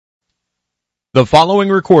The following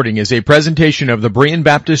recording is a presentation of the Berean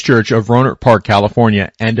Baptist Church of Rohnert Park,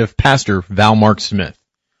 California, and of Pastor Val Mark Smith.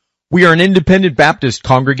 We are an independent Baptist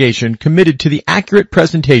congregation committed to the accurate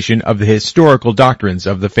presentation of the historical doctrines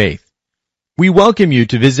of the faith. We welcome you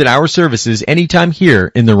to visit our services anytime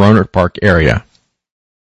here in the Rohnert Park area.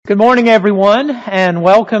 Good morning, everyone, and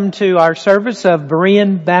welcome to our service of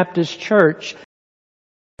Berean Baptist Church.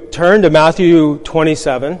 Turn to Matthew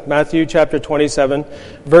chapter 27,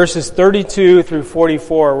 verses 32 through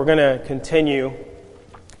 44. We're going to continue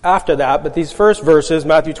after that, but these first verses,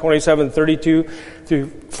 Matthew 27, 32 through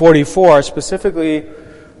 44, are specifically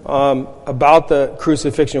about the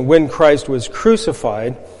crucifixion, when Christ was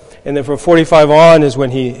crucified, and then from 45 on is when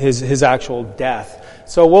his actual death.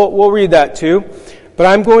 So we'll read that too. But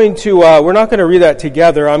I'm going to, we're not going to read that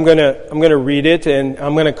together. I'm going to read it, and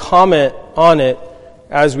I'm going to comment on it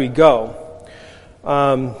as we go.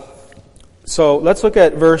 So let's look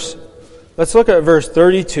at verse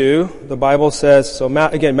 32. The Bible says, so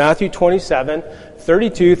again, Matthew 27,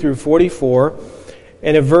 32 through 44.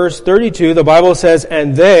 And in verse 32, the Bible says,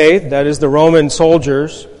 "And they," that is the Roman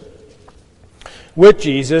soldiers, "with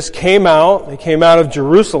Jesus came out of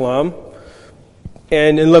Jerusalem."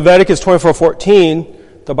 And in Leviticus 24:14,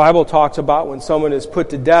 the Bible talks about when someone is put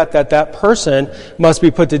to death, that person must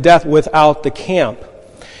be put to death without the camp.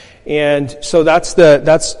 And so that's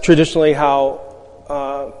traditionally how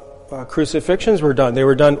crucifixions were done. They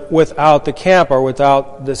were done without the camp or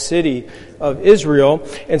without the city of Israel.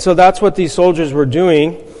 And so that's what these soldiers were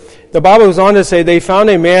doing. The Bible goes on to say they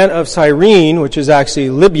found a man of Cyrene, which is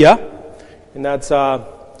actually Libya, and that's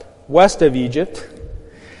west of Egypt,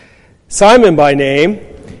 Simon by name.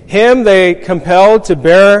 Him they compelled to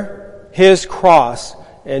bear his cross.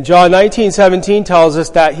 And John 19:17 tells us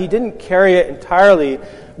that he didn't carry it entirely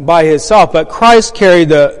by himself, but Christ carried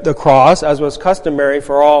the cross, as was customary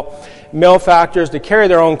for all malefactors to carry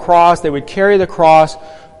their own cross. They would carry the cross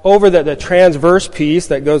over the transverse piece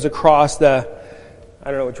that goes across the, I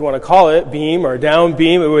don't know what you want to call it, beam or down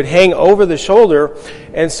beam. It would hang over the shoulder.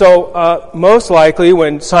 And so most likely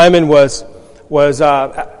when Simon was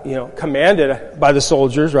commanded by the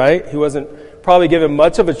soldiers, right? He wasn't probably given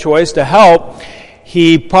much of a choice to help.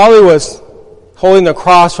 He probably was holding the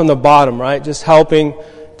cross from the bottom, right? Just helping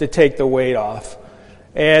to take the weight off.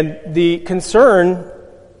 And the concern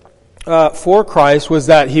for Christ was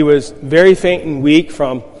that he was very faint and weak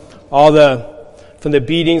from the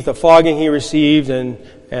beatings, the flogging he received,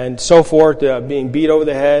 and so forth, being beat over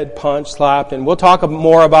the head, punched, slapped. And we'll talk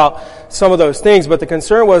more about some of those things. But the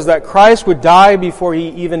concern was that Christ would die before he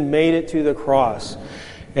even made it to the cross.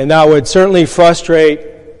 And that would certainly frustrate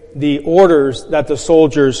the orders that the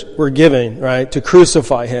soldiers were giving, right, to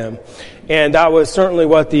crucify him. And that was certainly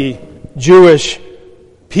what the Jewish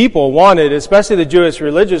people wanted, especially the Jewish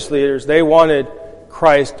religious leaders. They wanted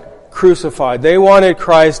Christ crucified. They wanted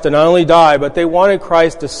Christ to not only die, but they wanted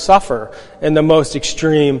Christ to suffer in the most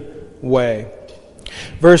extreme way.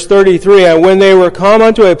 Verse 33, "And when they were come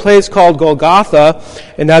unto a place called Golgotha,"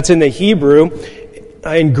 and that's in the Hebrew.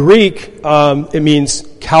 In Greek, it means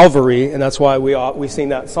Calvary, and that's why we sing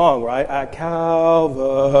that song, right? At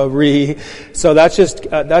Calvary. So that's just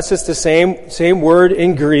the same word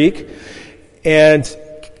in Greek. And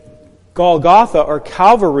Golgotha or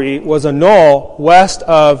Calvary was a knoll west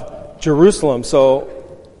of Jerusalem, so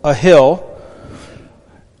a hill.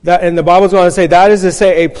 And the Bible's going to say that is to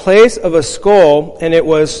say a place of a skull, and that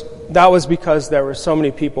was because there were so many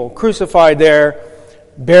people crucified there,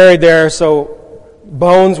 buried there, so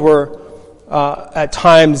bones were at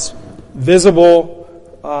times visible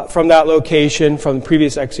from that location from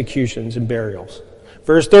previous executions and burials.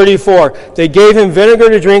 Verse 34, "They gave him vinegar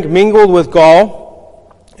to drink mingled with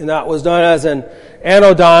gall," and that was done as an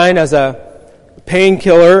anodyne, as a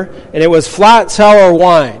painkiller, and it was flat sour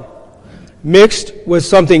wine mixed with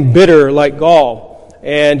something bitter like gall.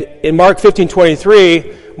 And in Mark 15:23,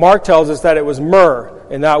 Mark tells us that it was myrrh,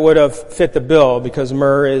 and that would have fit the bill because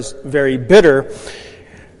myrrh is very bitter.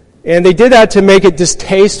 And they did that to make it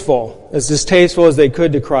distasteful as they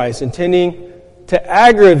could to Christ, intending to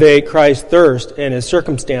aggravate Christ's thirst and his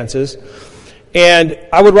circumstances. And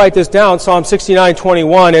I would write this down, Psalm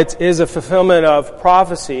 69:21, it is a fulfillment of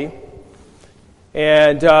prophecy.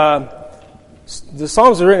 And the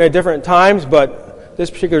Psalms are written at different times, but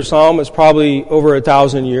this particular Psalm is probably over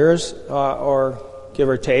 1,000 years, or give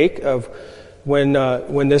or take, of when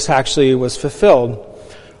this actually was fulfilled.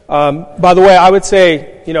 By the way, I would say,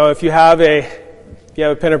 if you have a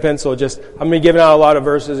pen or pencil, I'm going to be giving out a lot of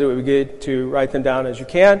verses. It would be good to write them down as you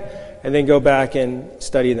can, and then go back and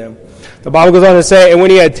study them. The Bible goes on to say, "And when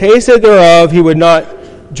he had tasted thereof, he would not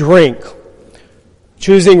drink."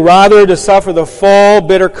 choosing rather to suffer the full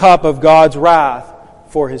bitter cup of God's wrath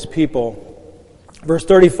for his people. Verse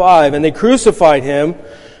 35, and they crucified him,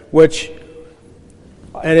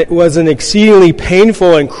 and it was an exceedingly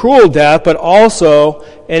painful and cruel death, but also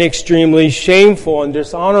an extremely shameful and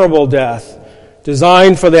dishonorable death,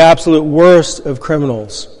 designed for the absolute worst of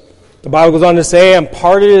criminals. The Bible goes on to say, and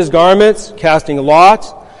parted his garments, casting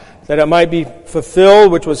lots, that it might be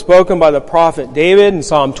fulfilled, which was spoken by the prophet David in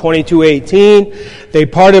Psalm 22:18. They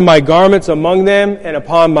parted my garments among them, and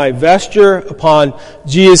upon my vesture, upon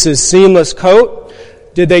Jesus' seamless coat,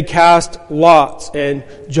 did they cast lots. And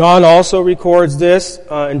John also records this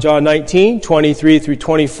in John 19:23 through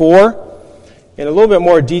 24, in a little bit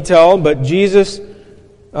more detail, but Jesus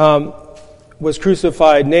was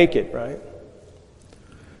crucified naked, right?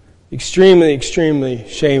 Extremely, extremely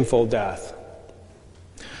shameful death.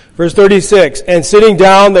 Verse 36, and sitting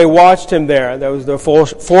down, they watched him there. That was the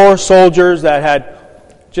four soldiers that had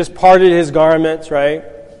just parted his garments, right?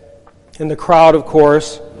 And the crowd, of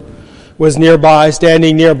course, was nearby,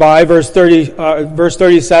 standing nearby. Verse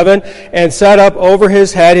 37, and set up over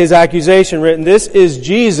his head his accusation written, this is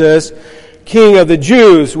Jesus, King of the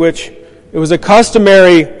Jews, which it was a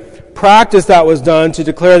customary practice that was done to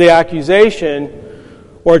declare the accusation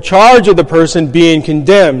or charge of the person being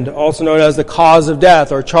condemned, also known as the cause of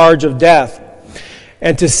death or charge of death,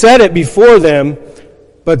 and to set it before them,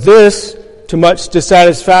 but this to much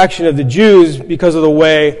dissatisfaction of the Jews because of the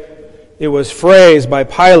way it was phrased by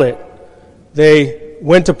Pilate. They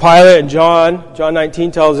went to Pilate, and John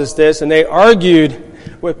 19 tells us this, and they argued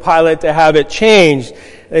with Pilate to have it changed.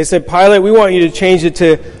 They said, Pilate, we want you to change it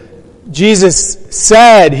to Jesus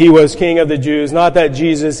said he was King of the Jews, not that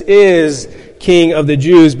Jesus is King of the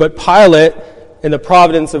Jews. But Pilate, in the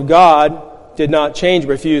providence of God, did not change,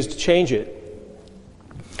 refused to change it.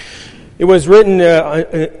 It was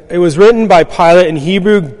written by Pilate in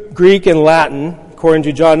Hebrew, Greek, and Latin, according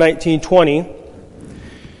to John 19:20,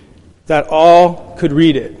 that all could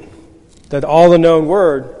read it. That all the known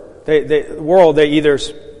world, they either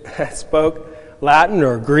spoke Latin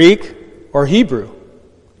or Greek or Hebrew.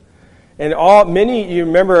 And many, you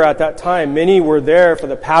remember at that time, many were there for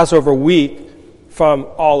the Passover week from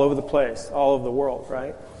all over the place, all over the world,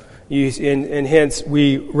 right? And hence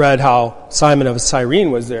we read how Simon of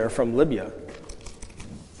Cyrene was there from Libya.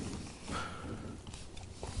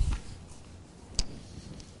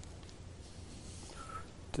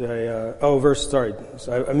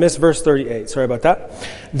 I missed verse 38. Sorry about that.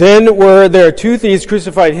 Then were there two thieves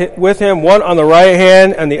crucified with him, one on the right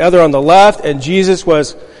hand and the other on the left, and Jesus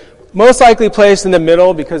was most likely placed in the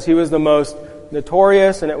middle because he was the most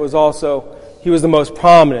notorious, and he was the most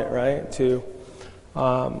prominent, right, to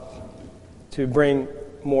bring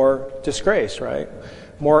more disgrace, right,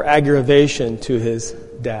 more aggravation to his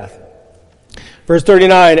death. Verse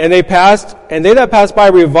 39, and they that passed by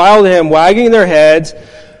reviled him, wagging their heads,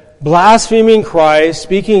 blaspheming Christ,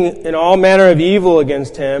 speaking in all manner of evil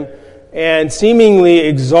against him, and seemingly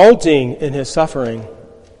exulting in his suffering.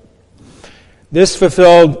 This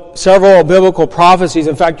fulfilled several biblical prophecies.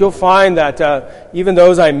 In fact, you'll find that even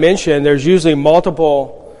those I mentioned, there's usually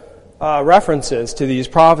multiple references to these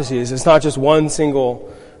prophecies. It's not just one single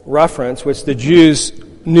reference, which the Jews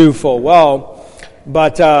knew full well.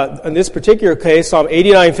 But in this particular case, Psalm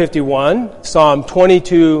 89:51, Psalm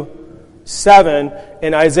 22:7,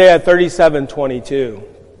 and Isaiah 37:22.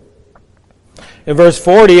 In verse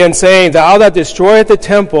 40, and saying, Thou that destroyest the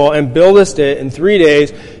temple and buildest it in 3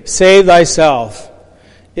 days, save thyself.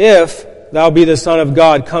 If thou be the Son of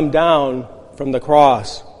God, come down from the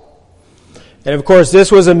cross. And of course,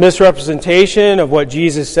 this was a misrepresentation of what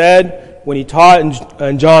Jesus said when he taught in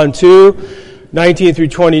John 2:19 through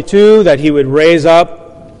 22, that he would raise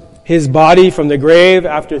up his body from the grave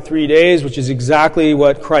after 3 days, which is exactly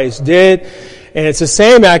what Christ did. And it's the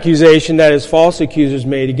same accusation that his false accusers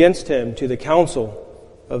made against him to the council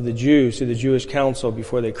of the Jews, to the Jewish council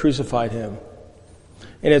before they crucified him.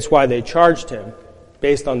 And it's why they charged him,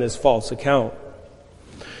 based on this false account.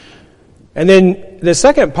 And then the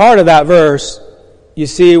second part of that verse, you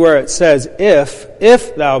see where it says,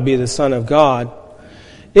 if thou be the Son of God.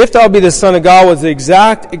 If thou be the Son of God was the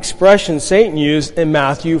exact expression Satan used in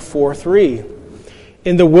Matthew 4:3.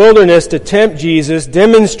 In the wilderness to tempt Jesus,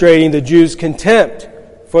 demonstrating the Jews' contempt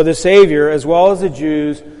for the Savior, as well as the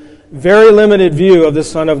Jews' very limited view of the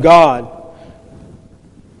Son of God.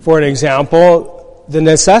 For an example, the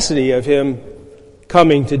necessity of him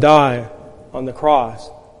coming to die on the cross,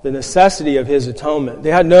 the necessity of his atonement. They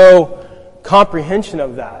had no comprehension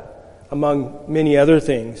of that, among many other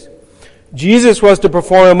things. Jesus was to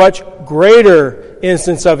perform a much greater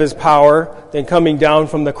instance of his power than coming down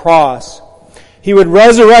from the cross. He would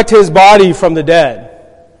resurrect his body from the dead.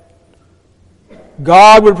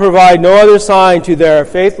 God would provide no other sign to their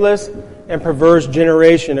faithless and perverse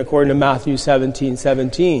generation, according to Matthew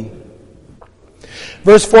 17:17.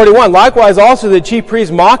 Verse 41, likewise also the chief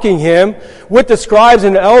priests mocking him with the scribes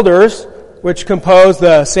and elders, which compose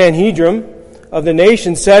the Sanhedrin of the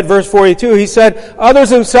nation, said, verse 42, he said, others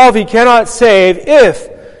himself he cannot save, if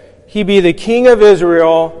he be the King of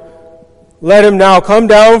Israel, let him now come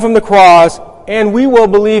down from the cross, and we will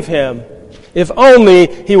believe him. If only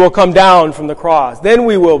he will come down from the cross, then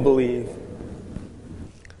we will believe.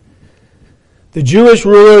 The Jewish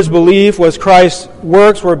rulers' belief was Christ's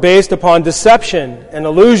works were based upon deception and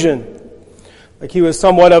illusion, like he was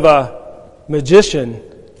somewhat of a magician,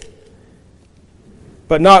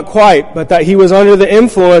 but not quite, but that he was under the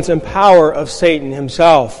influence and power of Satan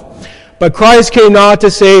himself. But Christ came not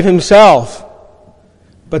to save himself,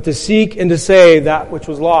 but to seek and to save that which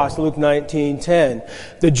was lost. Luke 19:10.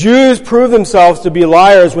 The Jews proved themselves to be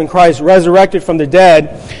liars when Christ resurrected from the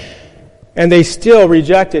dead, and they still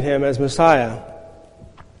rejected him as Messiah.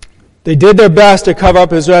 They did their best to cover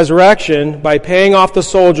up his resurrection by paying off the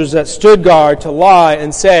soldiers that stood guard to lie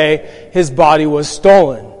and say his body was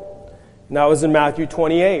stolen. And that was in Matthew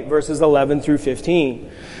 28, verses 11 through 15.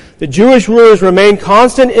 The Jewish rulers remained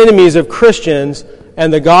constant enemies of Christians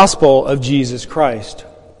and the gospel of Jesus Christ.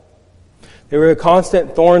 They were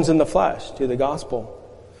constant thorns in the flesh to the gospel.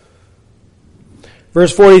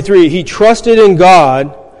 Verse 43, he trusted in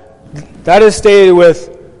God. That is stated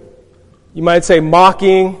with, you might say,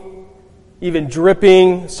 mocking, even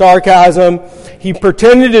dripping sarcasm. He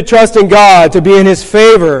pretended to trust in God, to be in his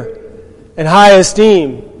favor and high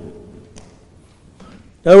esteem.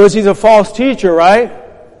 In other words, he's a false teacher, right?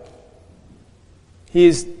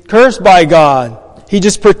 He's cursed by God. He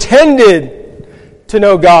just pretended to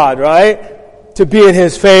know God, right? To be in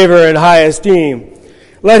his favor and high esteem.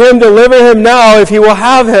 Let him deliver him now if he will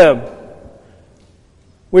have him.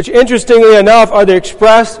 Which, interestingly enough, are the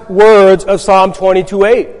express words of Psalm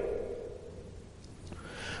 22:8.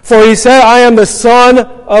 For he said, I am the Son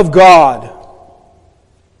of God.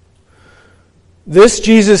 This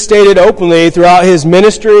Jesus stated openly throughout his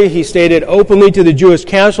ministry. He stated openly to the Jewish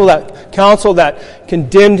council that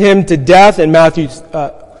condemned him to death in Matthew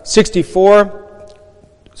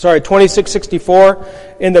 26:64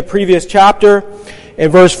 in the previous chapter. In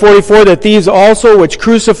verse 44, the thieves also which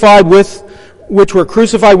were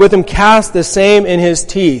crucified with him cast the same in his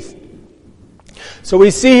teeth. So we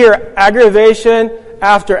see here aggravation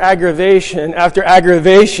after aggravation after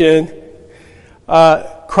aggravation.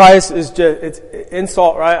 Christ is just, it's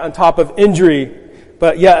insult, right, on top of injury.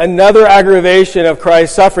 But yet another aggravation of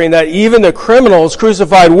Christ's suffering, that even the criminals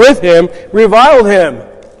crucified with him reviled him,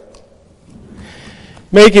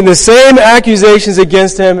 making the same accusations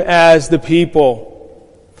against him as the people.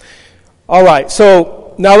 All right,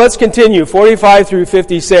 so now let's continue, 45 through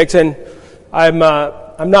 56, and I'm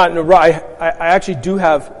not in a rush. I actually do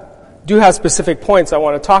have specific points I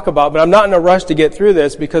want to talk about, but I'm not in a rush to get through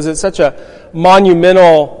this because it's such a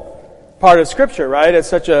monumental part of Scripture, right? It's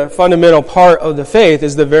such a fundamental part of the faith,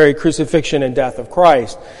 is the very crucifixion and death of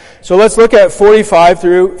Christ. So let's look at 45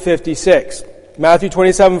 through 56. Matthew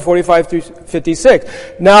 27, 45 through 56.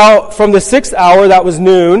 Now, from the 6th hour, that was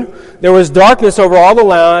noon, there was darkness over all the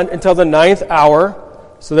land until the 9th hour.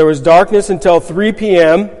 So there was darkness until 3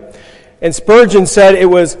 p.m. And Spurgeon said it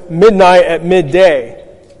was midnight at midday.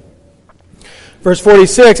 Verse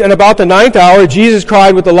 46, and about the 9th hour, Jesus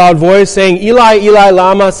cried with a loud voice, saying, Eli, Eli,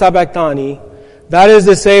 lama sabachthani. That is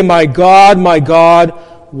to say, my God,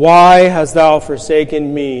 why hast thou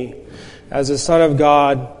forsaken me? As the Son of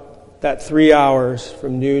God, that 3 hours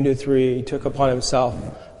from noon to 3, he took upon himself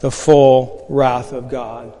the full wrath of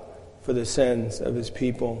God for the sins of his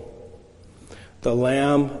people. The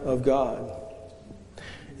Lamb of God.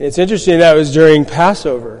 And it's interesting that it was during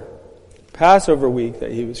Passover week,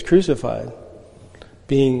 that he was crucified,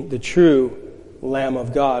 being the true Lamb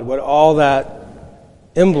of God. What all that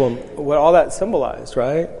symbolized,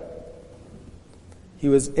 right? He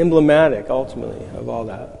was emblematic, ultimately, of all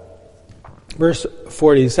that. Verse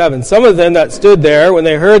 47, some of them that stood there, when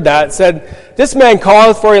they heard that, said, This man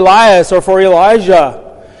calleth for Elias or for Elijah.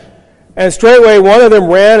 And straightway one of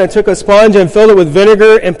them ran and took a sponge and filled it with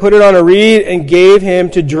vinegar and put it on a reed and gave him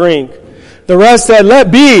to drink. The rest said,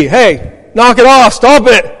 Let be. Hey, knock it off. Stop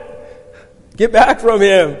it. Get back from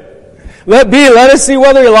him. Let be. Let us see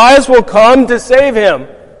whether Elias will come to save him.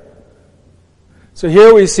 So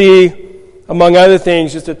here we see, among other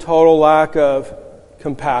things, just a total lack of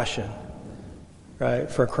compassion,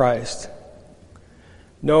 right, for Christ.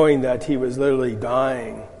 Knowing that he was literally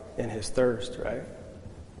dying in his thirst, right?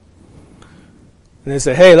 And they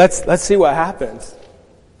said, hey, let's see what happens.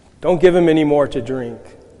 Don't give him any more to drink.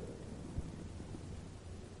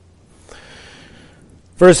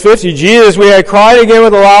 Verse 50, Jesus, we had cried again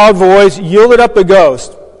with a loud voice, yielded up the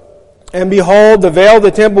ghost. And behold, the veil of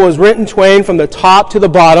the temple was rent in twain from the top to the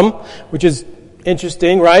bottom, which is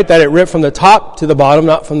interesting, right? That it ripped from the top to the bottom,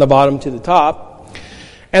 not from the bottom to the top.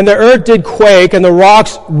 And the earth did quake, and the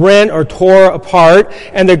rocks rent or tore apart,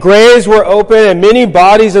 and the graves were open, and many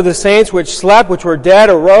bodies of the saints which slept, which were dead,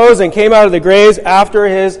 arose and came out of the graves after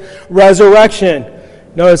his resurrection.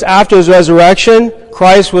 Notice, after his resurrection,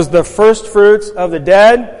 Christ was the first fruits of the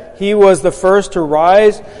dead. He was the first to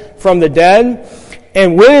rise from the dead,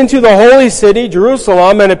 and went into the holy city,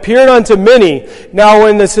 Jerusalem, and appeared unto many. Now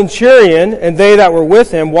when the centurion and they that were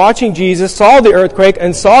with him, watching Jesus, saw the earthquake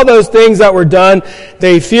and saw those things that were done,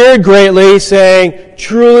 they feared greatly, saying,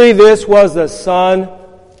 truly this was the Son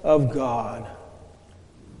of God.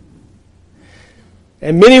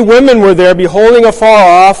 And many women were there, beholding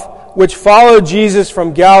afar off, which followed Jesus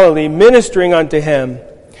from Galilee, ministering unto him,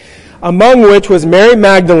 among which was Mary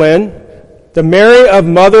Magdalene, the Mary of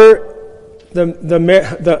mother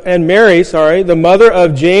Mary, the mother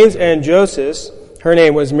of James and Joseph, her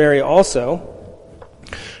name was Mary also,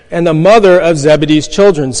 and the mother of Zebedee's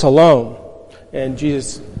children, Salome. And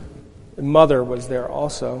Jesus' mother was there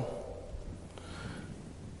also.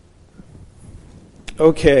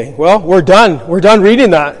 Okay, well, we're done. We're done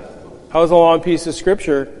reading that. That was a long piece of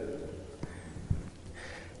scripture.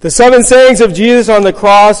 The 7 sayings of Jesus on the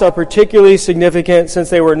cross are particularly significant since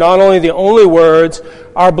they were not only the only words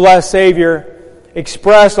our blessed Savior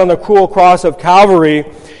expressed on the cruel cross of Calvary,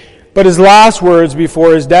 but his last words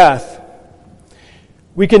before his death.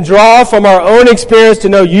 We can draw from our own experience to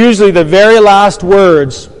know usually the very last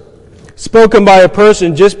words spoken by a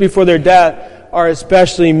person just before their death are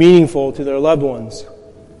especially meaningful to their loved ones.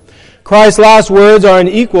 Christ's last words are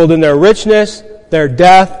unequaled in their richness, their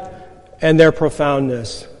depth, and their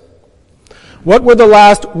profoundness. What were the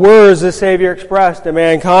last words the Savior expressed to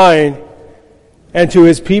mankind and to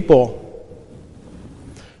his people?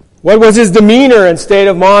 What was his demeanor and state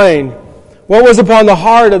of mind? What was upon the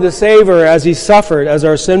heart of the Savior as he suffered as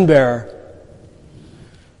our sin bearer?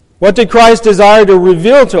 What did Christ desire to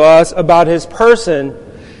reveal to us about his person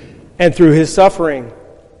and through his suffering?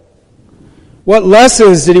 What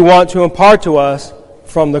lessons did he want to impart to us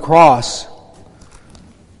from the cross?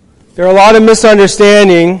 There is a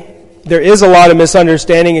lot of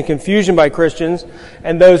misunderstanding and confusion by Christians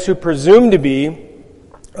and those who presume to be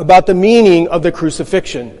about the meaning of the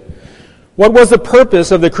crucifixion. What was the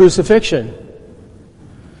purpose of the crucifixion?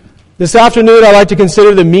 This afternoon, I'd like to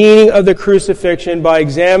consider the meaning of the crucifixion by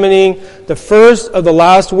examining the first of the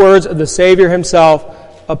last words of the Savior himself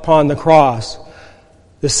upon the cross.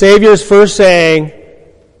 The Savior's first saying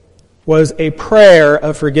was a prayer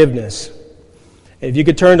of forgiveness. If you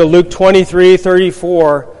could turn to Luke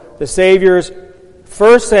 23:34, the Savior's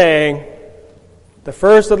first saying, the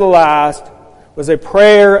first of the last, was a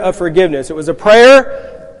prayer of forgiveness. It was a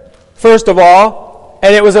prayer, first of all,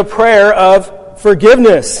 and it was a prayer of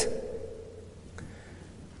forgiveness.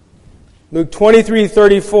 Luke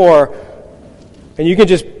 23:34, and you can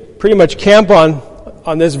just pretty much camp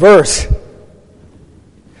on this verse.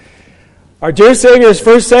 Our dear Savior's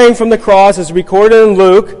first saying from the cross is recorded in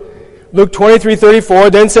Luke 23:34.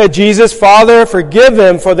 Then said Jesus, Father, forgive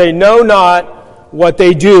them, for they know not what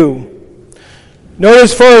they do.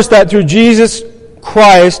 Notice first that though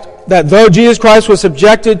Jesus Christ was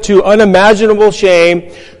subjected to unimaginable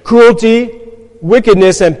shame, cruelty,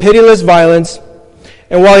 wickedness, and pitiless violence,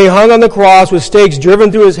 and while he hung on the cross with stakes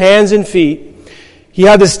driven through his hands and feet, he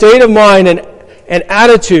had the state of mind and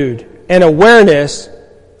attitude and awareness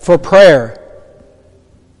for prayer.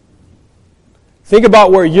 Think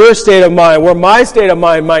about where your state of mind, where my state of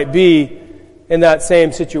mind might be in that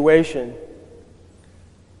same situation.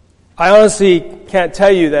 I honestly can't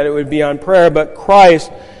tell you that it would be on prayer, but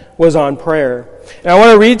Christ was on prayer. And I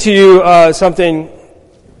want to read to you something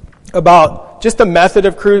about just the method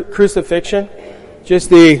of crucifixion,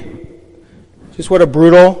 just what a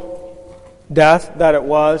brutal death that it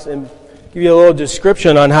was, and give you a little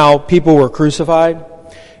description on how people were crucified.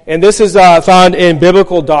 And this is found in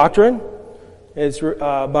Biblical Doctrine. It's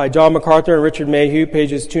by John MacArthur and Richard Mayhew,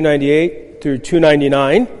 pages 298 through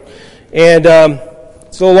 299. And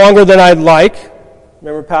it's a little longer than I'd like.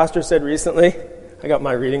 Remember Pastor said recently, I got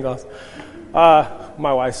my reading glasses.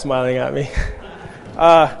 My wife's smiling at me.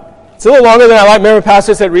 It's a little longer than I like. Remember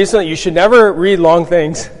Pastor said recently, you should never read long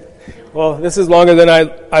things. Well, this is longer than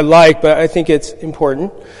I like, but I think it's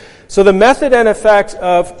important. So the method and effects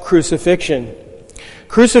of crucifixion.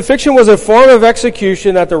 Crucifixion was a form of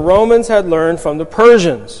execution that the Romans had learned from the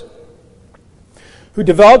Persians, who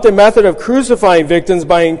developed a method of crucifying victims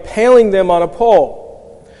by impaling them on a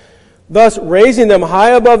pole, thus raising them high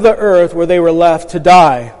above the earth where they were left to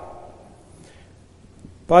die.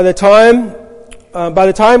 By the time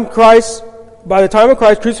of Christ,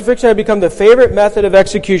 crucifixion had become the favorite method of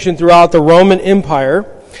execution throughout the Roman Empire,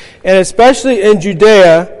 and especially in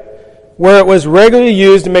Judea, where it was regularly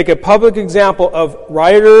used to make a public example of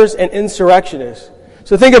rioters and insurrectionists.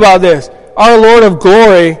 So think about this. Our Lord of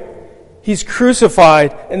glory, He's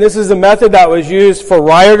crucified, and this is the method that was used for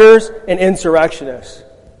rioters and insurrectionists.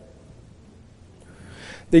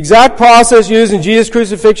 The exact process used in Jesus'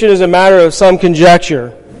 crucifixion is a matter of some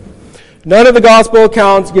conjecture. None of the gospel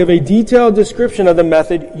accounts give a detailed description of the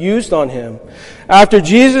method used on him. After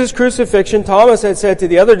Jesus' crucifixion, Thomas had said to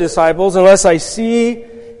the other disciples, "Unless I see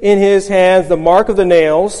in his hands the mark of the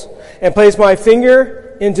nails, and place my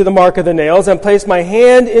finger into the mark of the nails, and place my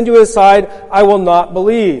hand into his side, I will not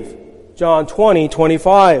believe." John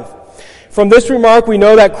 20:25. From this remark, we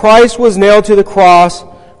know that Christ was nailed to the cross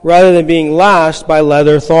rather than being lashed by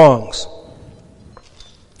leather thongs.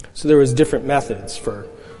 So there was different methods for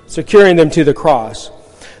securing them to the cross.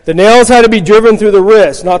 The nails had to be driven through the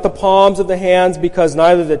wrists, not the palms of the hands, because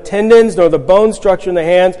neither the tendons nor the bone structure in the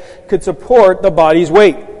hands could support the body's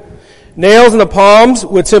weight. Nails in the palms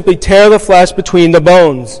would simply tear the flesh between the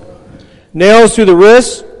bones. Nails through the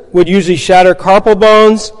wrists would usually shatter carpal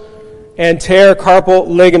bones and tear carpal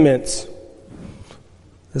ligaments.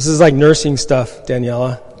 This is like nursing stuff,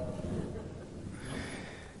 Daniela.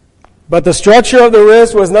 But the structure of the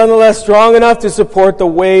wrist was nonetheless strong enough to support the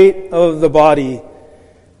weight of the body.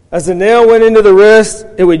 As the nail went into the wrist,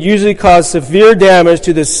 it would usually cause severe damage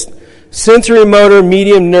to the sensory motor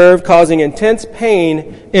median nerve, causing intense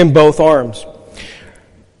pain in both arms.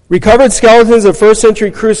 Recovered skeletons of first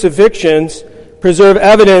century crucifixions preserve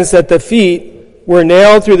evidence that the feet were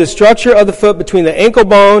nailed through the structure of the foot between the ankle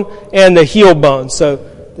bone and the heel bone. So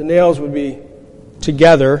the nails would be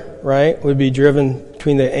together, right? Would be driven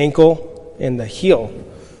between the ankle and the heel.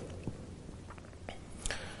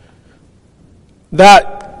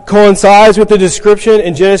 That coincides with the description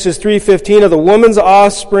in Genesis 3:15 of the woman's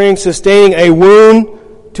offspring sustaining a wound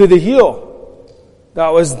to the heel.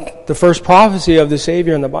 That was the first prophecy of the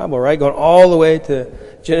Savior in the Bible, right? Going all the way to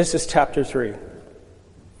Genesis chapter 3.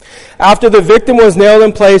 After the victim was nailed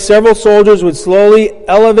in place, several soldiers would slowly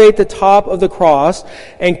elevate the top of the cross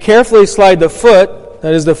and carefully slide the foot,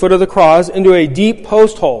 that is the foot of the cross, into a deep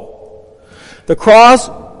post hole. The cross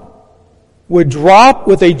would drop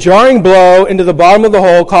with a jarring blow into the bottom of the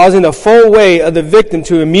hole, causing the full weight of the victim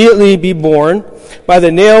to immediately be borne by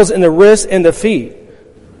the nails in the wrists and the feet.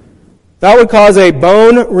 That would cause a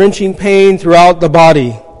bone-wrenching pain throughout the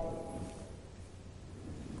body.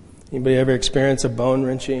 Anybody ever experience a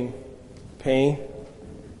bone-wrenching pain?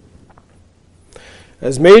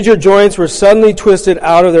 As major joints were suddenly twisted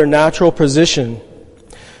out of their natural position.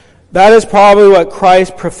 That is probably what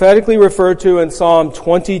Christ prophetically referred to in Psalm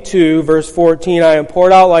 22, verse 14. "I am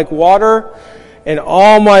poured out like water, and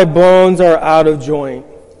all my bones are out of joint."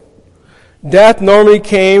 Death normally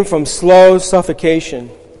came from slow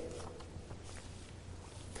suffocation.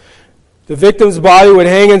 The victim's body would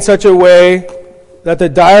hang in such a way that the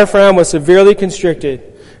diaphragm was severely constricted.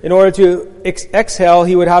 In order to exhale,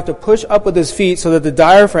 he would have to push up with his feet so that the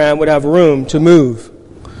diaphragm would have room to move.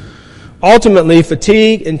 Ultimately,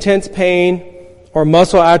 fatigue, intense pain, or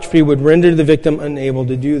muscle atrophy would render the victim unable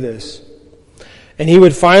to do this. And he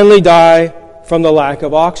would finally die from the lack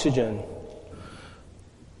of oxygen.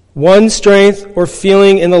 Once strength or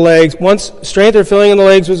feeling in the legs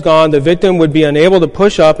was gone, the victim would be unable to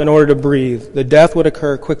push up in order to breathe. The death would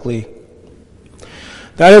occur quickly.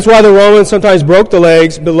 That is why the Romans sometimes broke the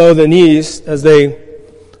legs below the knees, as they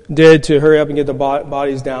did to hurry up and get the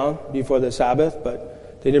bodies down before the Sabbath, but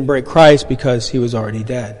they didn't break Christ because he was already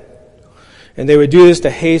dead. And they would do this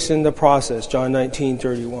to hasten the process, John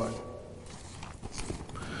 19:31.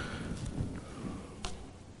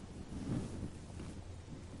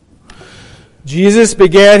 Jesus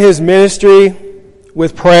began his ministry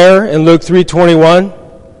with prayer in Luke 3:21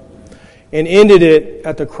 and ended it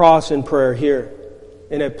at the cross in prayer here,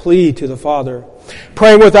 in a plea to the Father.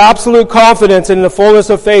 Praying with absolute confidence and in the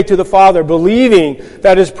fullness of faith to the Father, believing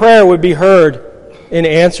that his prayer would be heard and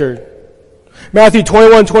answered. Matthew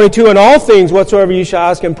 21:22, "In all things whatsoever ye shall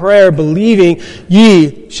ask in prayer, believing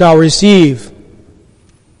ye shall receive."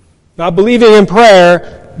 Not believing in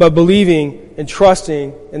prayer, but believing and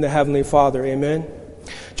trusting in the Heavenly Father. Amen.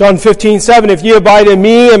 John 15:7, "If ye abide in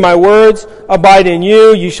me and my words abide in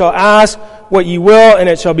you, ye shall ask what ye will, and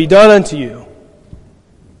it shall be done unto you."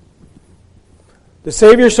 The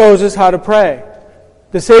Savior shows us how to pray.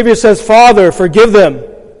 The Savior says, Father, forgive them,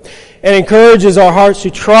 and encourages our hearts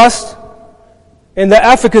to trust in the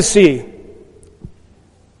efficacy,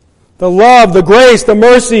 the love, the grace, the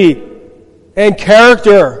mercy, and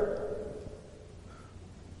character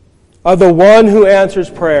of the one who answers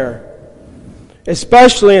prayer,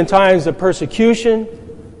 especially in times of persecution,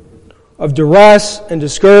 of duress and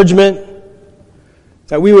discouragement,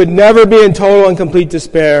 that we would never be in total and complete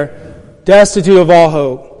despair, destitute of all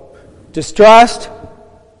hope, distressed,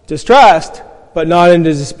 but not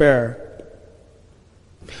into despair.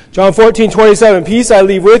 John 14:27, peace I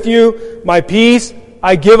leave with you, my peace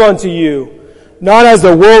I give unto you. Not as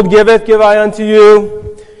the world giveth, give I unto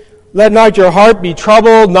you. Let not your heart be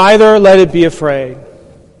troubled, neither let it be afraid.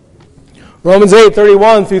 Romans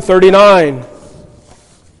 8:31 through 39.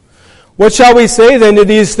 What shall we say then to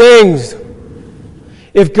these things?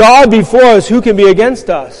 If God be for us, who can be against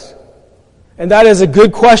us? And that is a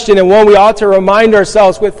good question, and one we ought to remind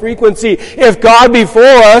ourselves with frequency. If God be for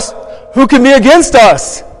us, who can be against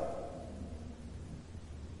us?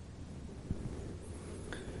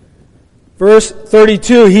 Verse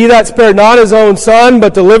 32, he that spared not his own son,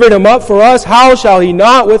 but delivered him up for us, how shall he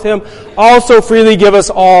not with him also freely give us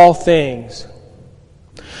all things?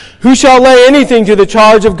 Who shall lay anything to the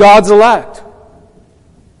charge of God's elect?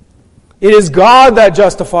 It is God that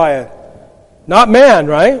justifieth, not man,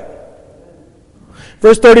 right?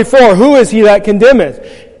 Verse 34, who is he that condemneth?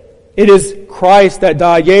 It is Christ that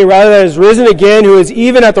died, yea, rather that is risen again, who is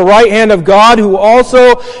even at the right hand of God, who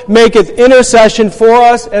also maketh intercession for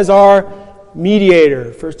us as our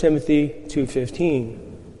mediator. 1 Timothy 2:15.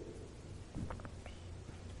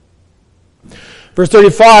 Verse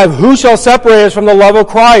 35, who shall separate us from the love of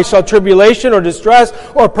Christ? Shall tribulation or distress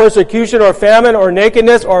or persecution or famine or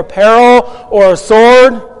nakedness or peril or a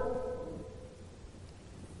sword?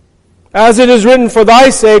 As it is written, for thy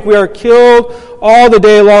sake we are killed all the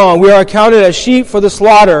day long. We are accounted as sheep for the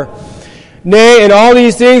slaughter. Nay, in all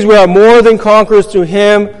these things we are more than conquerors through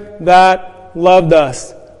him that loved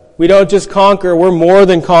us. We don't just conquer, we're more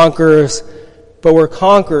than conquerors, but we're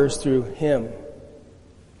conquerors through him.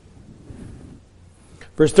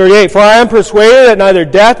 Verse 38, for I am persuaded that neither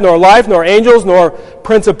death, nor life, nor angels, nor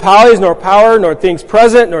principalities, nor power, nor things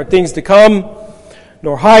present, nor things to come,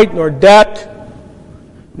 nor height, nor depth,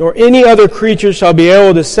 nor any other creature shall be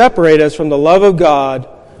able to separate us from the love of God,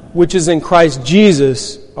 which is in Christ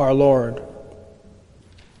Jesus our Lord.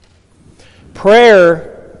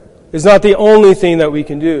 Prayer is not the only thing that we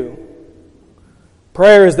can do.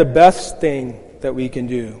 Prayer is the best thing that we can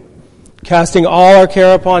do. Casting all our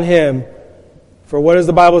care upon him. For what does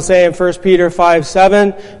the Bible say in 1 Peter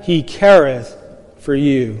 5:7? He careth for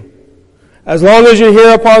you. As long as you're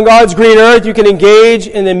here upon God's green earth, you can engage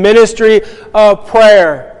in the ministry of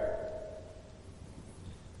prayer.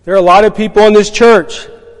 There are a lot of people in this church.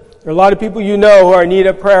 There are a lot of people you know who are in need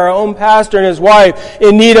of prayer. Our own pastor and his wife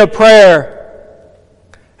in need of prayer.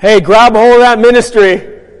 Hey, grab hold of that ministry.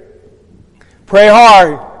 Pray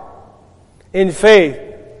hard in faith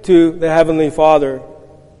to the Heavenly Father.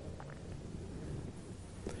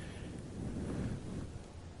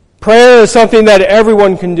 Prayer is something that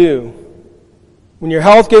everyone can do. When your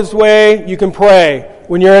health gives way, you can pray.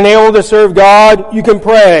 When you're unable to serve God, you can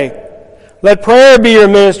pray. Let prayer be your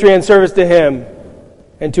ministry and service to him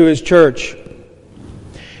and to his church.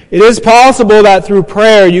 It is possible that through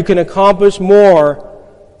prayer you can accomplish more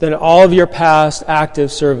than all of your past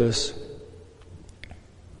active service.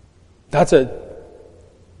 That's a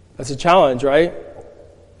challenge, right?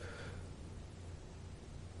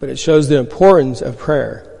 But it shows the importance of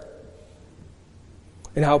prayer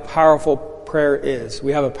and how powerful prayer is.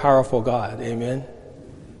 We have a powerful God. Amen.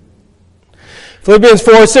 Philippians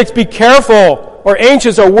 4:6, be careful or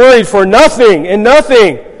anxious or worried for nothing, in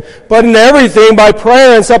nothing, but in everything by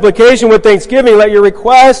prayer and supplication with thanksgiving, let your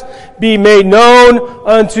requests be made known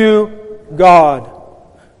unto God.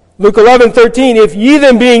 Luke 11:13, if ye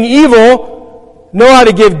then being evil know how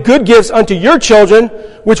to give good gifts unto your children,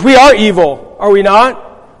 which we are evil, are we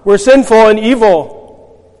not? We're sinful and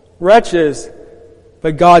evil, wretches,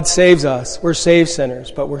 but God saves us. We're saved sinners,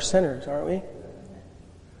 but we're sinners, aren't we?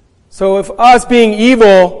 So if us being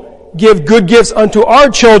evil give good gifts unto our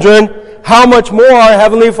children, how much more our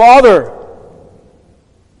Heavenly Father?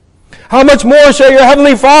 How much more shall your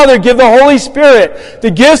Heavenly Father give the Holy Spirit, the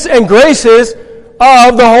gifts and graces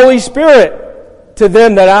of the Holy Spirit to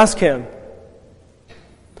them that ask him?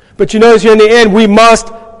 But you notice here in the end, we must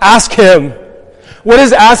ask him. What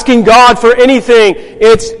is asking God for anything?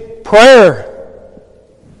 It's prayer.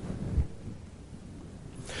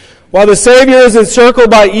 While the Savior is encircled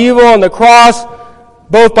by evil on the cross,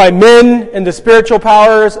 both by men and the spiritual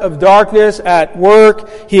powers of darkness at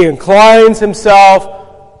work, he inclines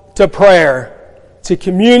himself to prayer, to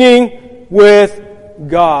communing with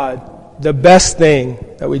God, the best thing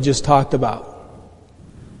that we just talked about.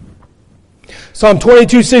 Psalm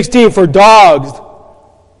 22:16, for dogs,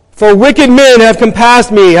 for wicked men have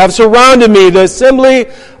compassed me, have surrounded me, the assembly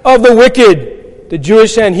of the wicked, the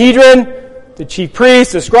Jewish Sanhedrin, the chief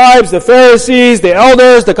priests, the scribes, the Pharisees, the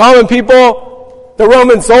elders, the common people, the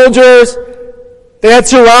Roman soldiers. They had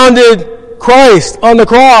surrounded Christ on the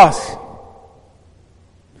cross.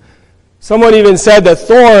 Someone even said the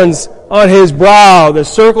thorns on his brow, the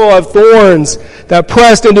circle of thorns that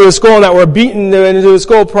pressed into his skull and that were beaten into his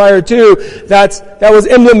skull prior to, that was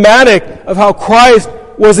emblematic of how Christ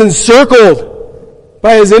was encircled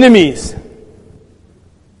by his enemies.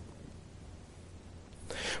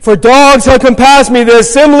 For dogs have compassed me, the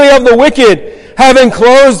assembly of the wicked have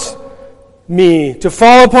enclosed me to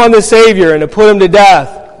fall upon the Savior and to put him to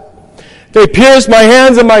death. They pierced my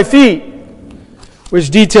hands and my feet, which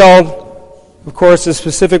detailed, of course, the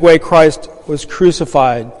specific way Christ was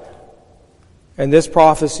crucified. And this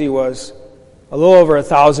prophecy was a little over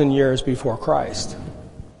 1,000 years before Christ.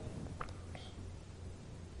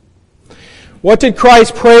 What did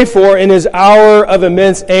Christ pray for in his hour of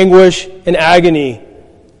immense anguish and agony?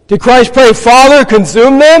 Did Christ pray, Father,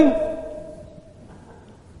 consume them?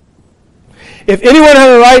 If anyone had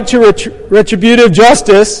a right to retributive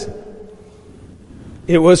justice,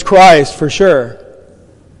 it was Christ for sure.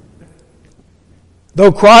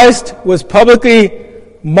 Though Christ was publicly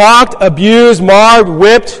mocked, abused, marred,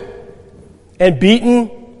 whipped, and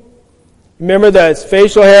beaten, remember that his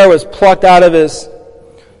facial hair was plucked out of his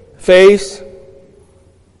face.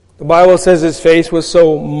 The Bible says his face was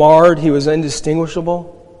so marred, he was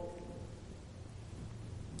indistinguishable.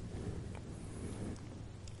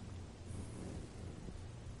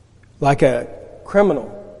 Like a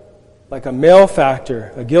criminal, like a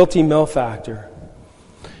malefactor, a guilty malefactor.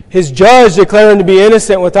 His judge declared him to be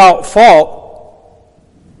innocent without fault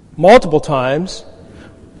multiple times.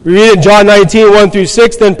 We read in John 19, 1 through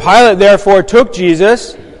 6, then Pilate therefore took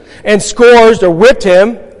Jesus and scourged or whipped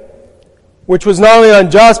him, which was not only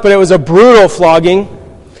unjust, but it was a brutal flogging,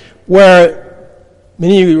 where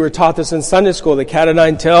many of you were taught this in Sunday school, the cat o'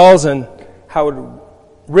 nine tails, and how it would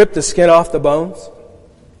rip the skin off the bones.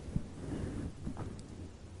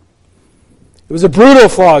 It was a brutal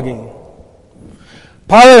flogging.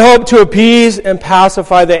 Pilate hoped to appease and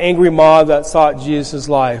pacify the angry mob that sought Jesus'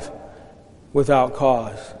 life without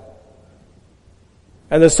cause.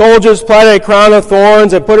 And the soldiers planted a crown of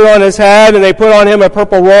thorns and put it on his head, and they put on him a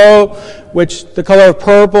purple robe, which the color of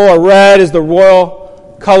purple or red is the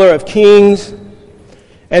royal color of kings,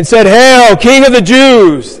 and said, Hail, King of the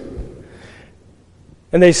Jews!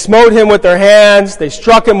 And they smote him with their hands. They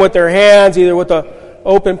struck him with their hands, either with the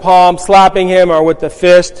open palm, slapping him, or with the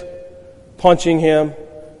fist, punching him.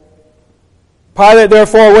 Pilate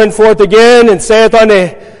therefore went forth again and saith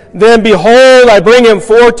unto them, Behold, I bring him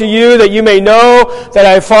forth to you, that you may know that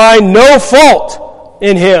I find no fault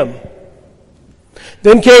in him.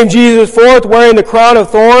 Then came Jesus forth, wearing the crown of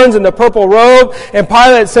thorns and the purple robe, and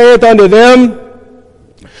Pilate saith unto them,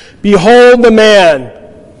 Behold the man.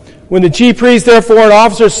 When the chief priests therefore and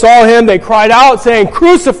officers saw him, they cried out, saying,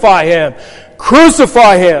 Crucify him!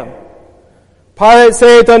 Crucify him! Pilate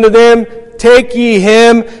saith unto them, Take ye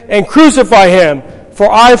him and crucify him,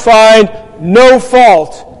 for I find no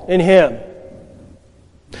fault in him.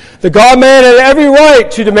 The God-man had every right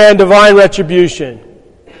to demand divine retribution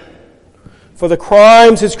for the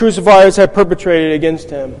crimes his crucifiers had perpetrated against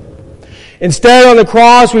him. Instead, on the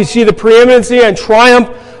cross, we see the preeminency and triumph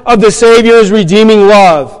of the Savior's redeeming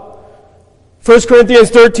love. 1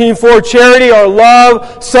 Corinthians 13:4, charity or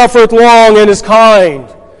love suffereth long and is kind.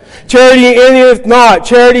 Charity envieth not.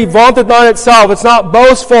 Charity vaunteth not itself. It's not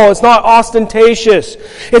boastful. It's not ostentatious.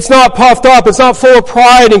 It's not puffed up. It's not full of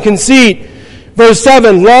pride and conceit. Verse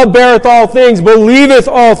 7, love beareth all things, believeth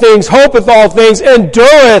all things, hopeth all things,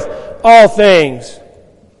 endureth all things.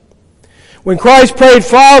 When Christ prayed,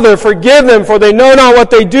 Father, forgive them, for they know not what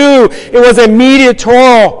they do, it was a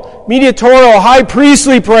mediatorial, high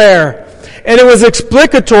priestly prayer. And it was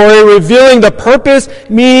explicatory, revealing the purpose,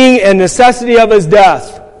 meaning, and necessity of his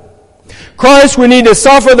death. Christ would need to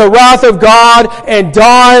suffer the wrath of God and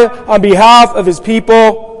die on behalf of his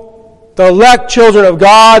people, the elect children of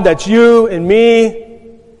God, that's you and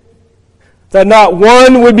me, that not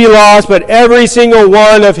one would be lost, but every single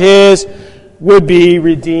one of his would be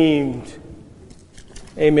redeemed.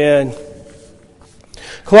 Amen.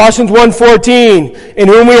 Colossians 1:14, in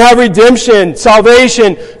whom we have redemption,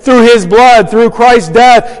 salvation, through His blood, through Christ's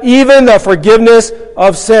death, even the forgiveness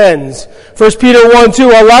of sins. 1 Peter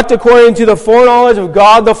 1:2, elect according to the foreknowledge of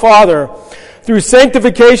God the Father, through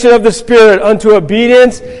sanctification of the Spirit, unto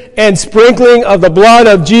obedience and sprinkling of the blood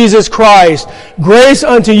of Jesus Christ. Grace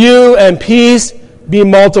unto you and peace be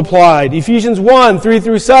multiplied. Ephesians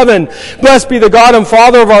 1:3-7. Blessed be the God and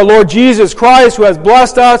Father of our Lord Jesus Christ, who has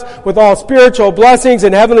blessed us with all spiritual blessings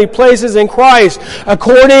in heavenly places in Christ,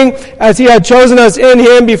 according as He had chosen us in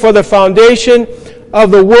Him before the foundation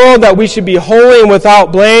of the world, that we should be holy and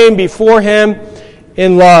without blame before Him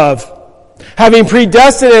in love, having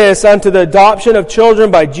predestinated us unto the adoption of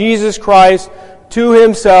children by Jesus Christ to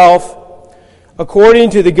Himself,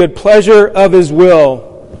 according to the good pleasure of His will,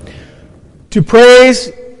 to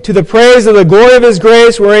the praise of the glory of His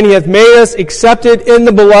grace, wherein He hath made us accepted in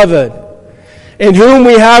the Beloved, in whom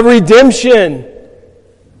we have redemption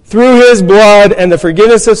through His blood and the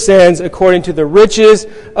forgiveness of sins, according to the riches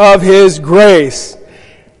of His grace.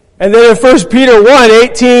 And then in 1 Peter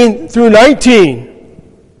 1:18-19,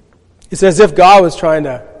 it's as if God was trying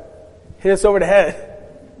to hit us over the head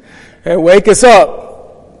and wake us up.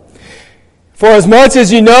 For as much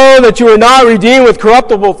as you know that you are not redeemed with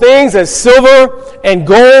corruptible things as silver and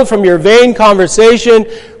gold from your vain conversation,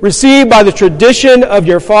 received by the tradition of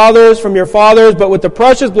your fathers, but with the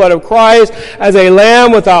precious blood of Christ, as a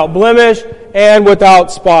lamb without blemish and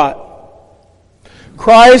without spot.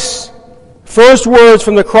 Christ's first words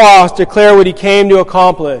from the cross declare what He came to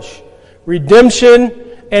accomplish: redemption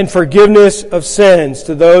and forgiveness of sins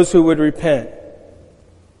to those who would repent.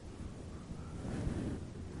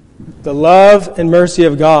 The love and mercy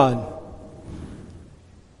of God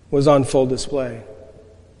was on full display.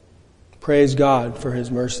 Praise God for His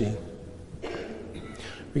mercy.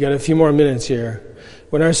 We got a few more minutes here.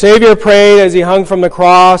 When our Savior prayed as He hung from the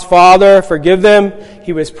cross, Father, forgive them,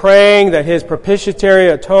 He was praying that His propitiatory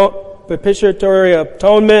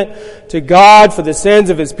atonement to God for the sins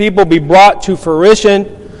of His people be brought to fruition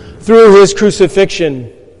through His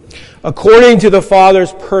crucifixion, according to the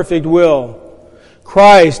Father's perfect will.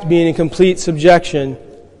 Christ being in complete subjection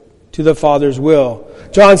to the Father's will.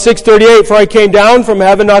 John 6:38, for I came down from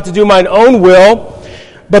heaven not to do mine own will,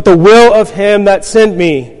 but the will of Him that sent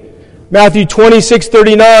me. Matthew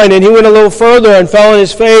 26:39, and He went a little further and fell on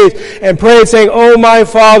His face and prayed, saying, O my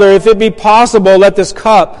Father, if it be possible, let this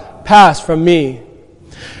cup pass from me.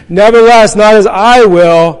 Nevertheless, not as I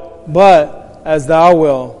will, but as Thou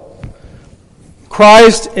wilt.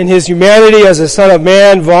 Christ, in His humanity as the Son of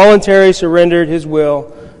Man, voluntarily surrendered His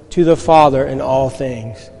will to the Father in all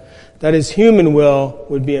things, that His human will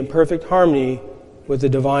would be in perfect harmony with the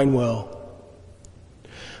divine will.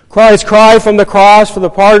 Christ cried from the cross for the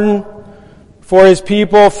pardon for His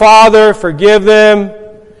people. Father, forgive them,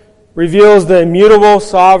 reveals the immutable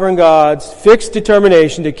sovereign God's fixed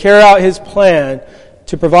determination to carry out His plan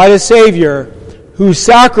to provide a Savior whose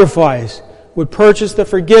sacrifice would purchase the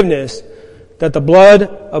forgiveness that the blood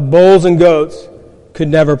of bulls and goats could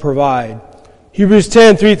never provide. Hebrews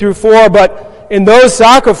 10:3-4, but in those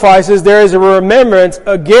sacrifices there is a remembrance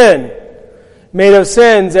again made of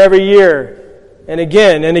sins every year, and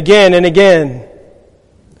again and again and again.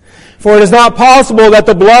 For it is not possible that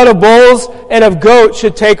the blood of bulls and of goats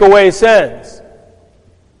should take away sins.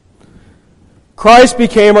 Christ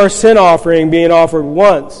became our sin offering, being offered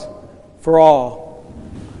once for all.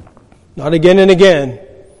 Not again and again.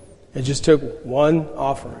 It just took one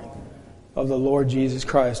offering of the Lord Jesus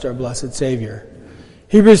Christ, our blessed Savior.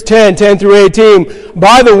 Hebrews 10:10-18,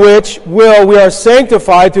 by the which will we are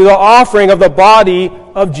sanctified through the offering of the body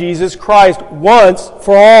of Jesus Christ once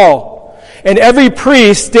for all. And every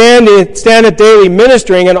priest standeth daily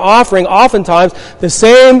ministering and offering oftentimes the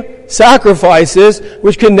same sacrifices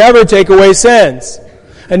which can never take away sins.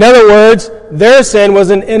 In other words, their sin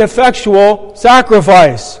was an ineffectual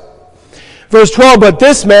sacrifice. Verse 12, but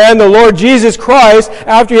this man, the Lord Jesus Christ,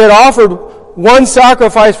 after He had offered one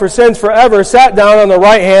sacrifice for sins forever, sat down on the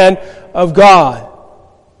right hand of God.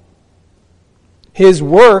 His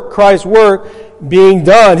work, Christ's work, being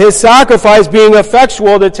done, His sacrifice being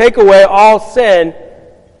effectual to take away all sin,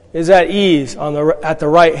 is at ease at the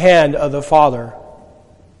right hand of the Father.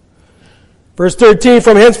 Verse 13,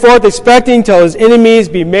 from henceforth expecting till His enemies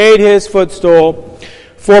be made His footstool,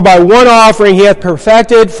 for by one offering He hath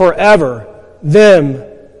perfected forever them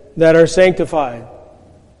that are sanctified.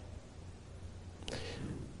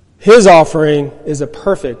 His offering is a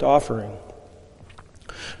perfect offering.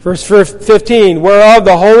 Verse 15, whereof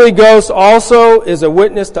the Holy Ghost also is a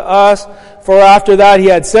witness to us. For after that he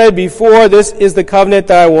had said before, this is the covenant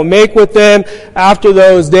that I will make with them after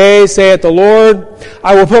those days, saith the Lord.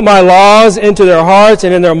 I will put my laws into their hearts,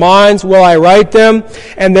 and in their minds will I write them,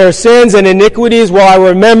 and their sins and iniquities will I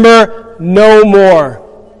remember no more.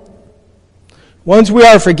 Once we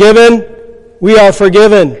are forgiven, we are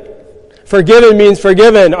forgiven. Forgiven means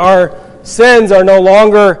forgiven. Our sins are no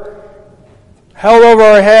longer held over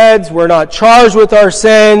our heads. We're not charged with our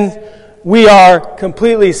sins. We are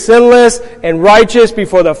completely sinless and righteous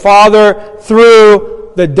before the Father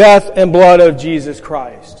through the death and blood of Jesus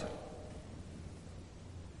Christ.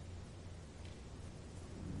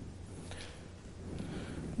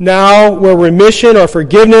 Now, where remission or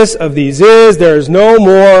forgiveness of these is, there is no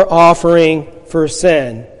more offering for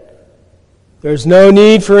sin. There's no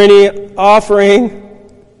need for any offering.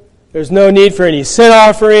 There's no need for any sin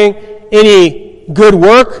offering, any good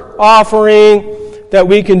work offering that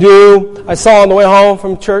we can do. I saw on the way home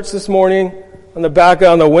from church this morning, on the back,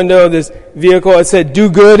 on the window of this vehicle, it said, do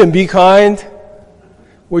good and be kind,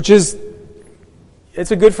 which is,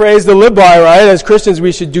 it's a good phrase to live by, right? As Christians,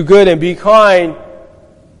 we should do good and be kind.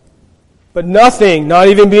 But nothing, not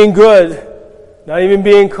even being good, not even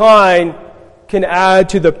being kind, can add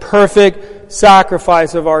to the perfect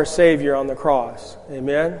sacrifice of our Savior on the cross.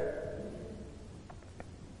 Amen?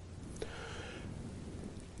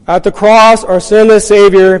 At the cross, our sinless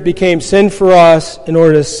Savior became sin for us in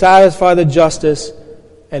order to satisfy the justice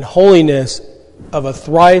and holiness of a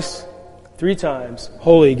three times,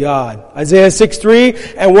 holy God. Isaiah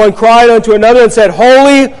 6:3, and one cried unto another and said,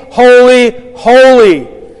 Holy, holy, holy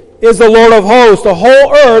is the Lord of hosts. The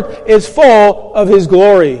whole earth is full of His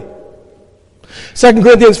glory. 2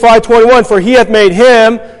 Corinthians 5:21, for He hath made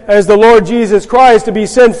Him, as the Lord Jesus Christ, to be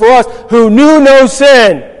sin for us, who knew no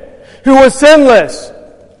sin, who was sinless,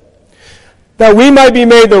 that we might be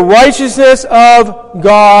made the righteousness of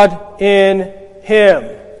God in Him.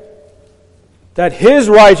 That His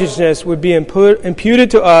righteousness would be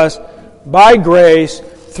imputed to us by grace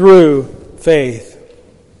through faith.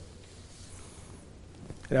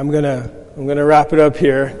 And I'm gonna wrap it up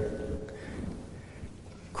here.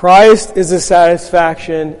 Christ is the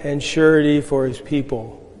satisfaction and surety for His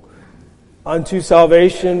people, unto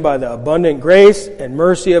salvation by the abundant grace and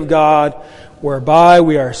mercy of God, whereby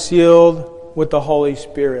we are sealed with the Holy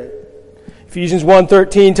Spirit. Ephesians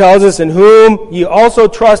 1:13 tells us, in whom ye also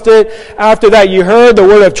trusted, after that ye heard the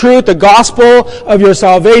word of truth, the gospel of your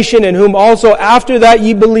salvation, in whom also after that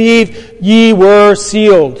ye believed, ye were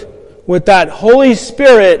sealed with that Holy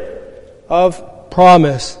Spirit of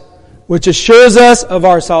promise, which assures us of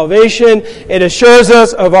our salvation. It assures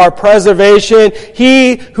us of our preservation.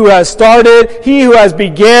 He who has started, He who has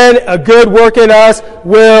begun a good work in us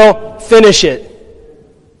will finish it.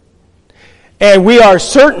 And we are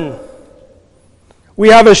certain, we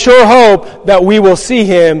have a sure hope that we will see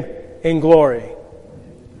Him in glory.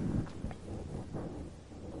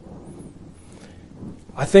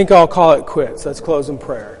 I think I'll call it quits. Let's close in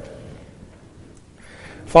prayer.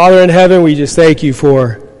 Father in heaven, we just thank You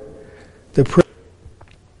for the prayer.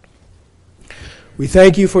 We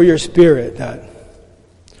thank You for Your Spirit that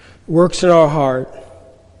works in our heart,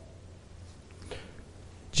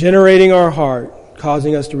 generating our heart,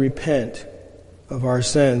 causing us to repent of our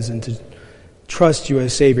sins and to trust You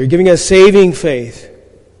as Savior, giving us saving faith.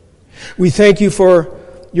 We thank You for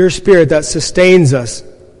Your Spirit that sustains us,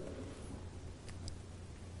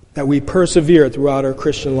 that we persevere throughout our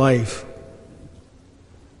Christian life.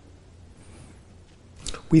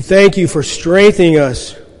 We thank You for strengthening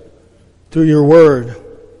us through Your Word,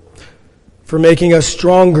 for making us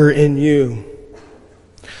stronger in You.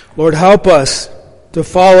 Lord, help us to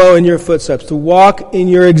follow in Your footsteps, to walk in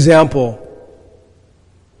Your example.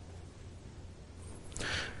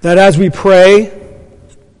 That as we pray,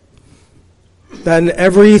 that in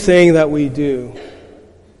everything that we do,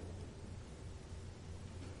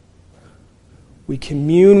 we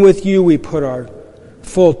commune with You, we put our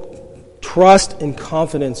full trust and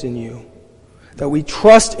confidence in You, that we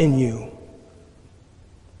trust in You,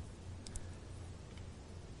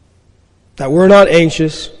 that we're not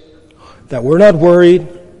anxious, that we're not worried,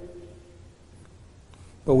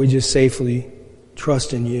 but we just safely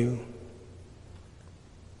trust in You.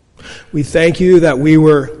 We thank You that we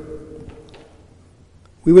would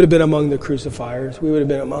have been among the crucifiers. We would have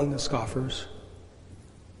been among the scoffers.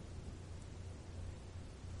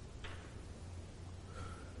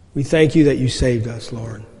 We thank You that You saved us,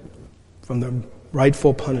 Lord, from the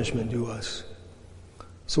rightful punishment due us.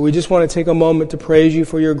 So we just want to take a moment to praise You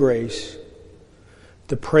for Your grace,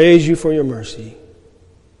 to praise You for Your mercy.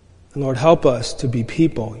 And Lord, help us to be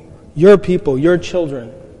people, your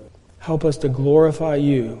children. Help us to glorify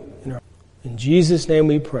you. In Jesus' name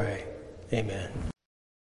we pray. Amen.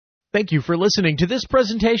 Thank you for listening to this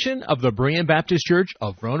presentation of the Berean Baptist Church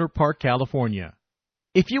of Rohnert Park, California.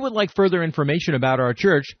 If you would like further information about our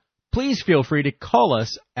church, please feel free to call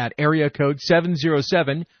us at area code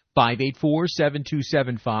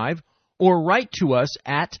 707-584-7275 or write to us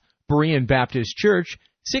at Berean Baptist Church,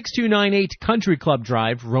 6298 Country Club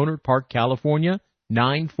Drive, Rohnert Park, California,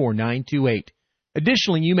 94928.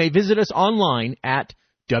 Additionally, you may visit us online at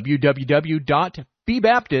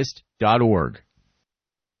www.bbaptist.org.